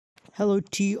Hello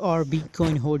TRB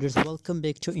coin holders, welcome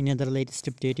back to another latest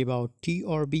update about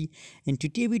TRB. In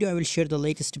today's video I will share the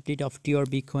latest update of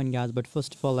TRB coin, guys. But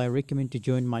first of all, I recommend to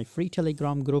join my free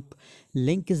Telegram group.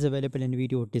 Link is available in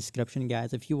video description,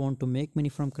 guys. If you want to make money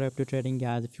from crypto trading,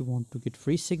 guys, if you want to get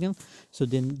free signal, so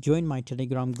then join my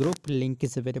Telegram group. Link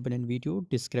is available in video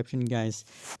description, guys.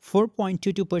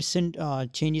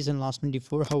 4.22% changes in last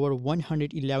 24 hour.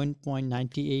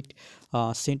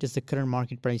 111.98 cent is the current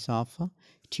market price of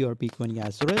TRB coin,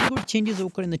 guys. So really good changes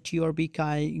occur in the TRB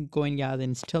coin, guys,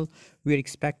 and still we're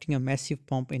expecting a massive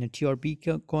pump in a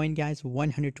TRB coin, guys.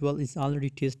 112 is already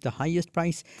tested the highest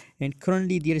price, and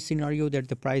currently there is a scenario that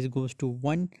the price goes to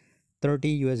 130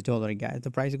 US dollar, guys.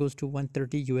 The price goes to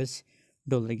 130 US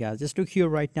dollar, guys. Just look here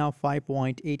right now,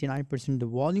 5.89%, the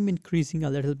volume increasing a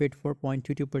little bit,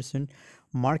 4.22%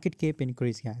 market cap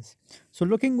increase, guys. So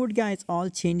looking good, guys. All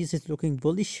changes is looking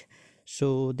bullish.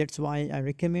 So that's why I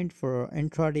recommend for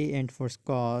intraday and for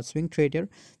swing trader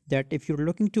that if you're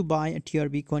looking to buy a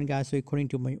TRB coin, guys, so according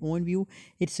to my own view,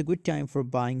 it's a good time for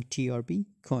buying TRB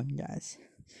coin, guys.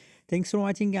 Thanks for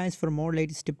watching, guys. For more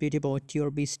latest update about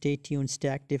TRB, stay tuned, stay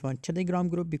active on Telegram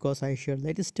group, because I share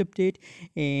latest update,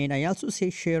 and I also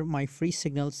share my free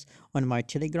signals on my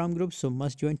Telegram group. So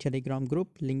must join Telegram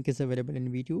group. Link is available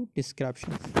in video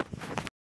description.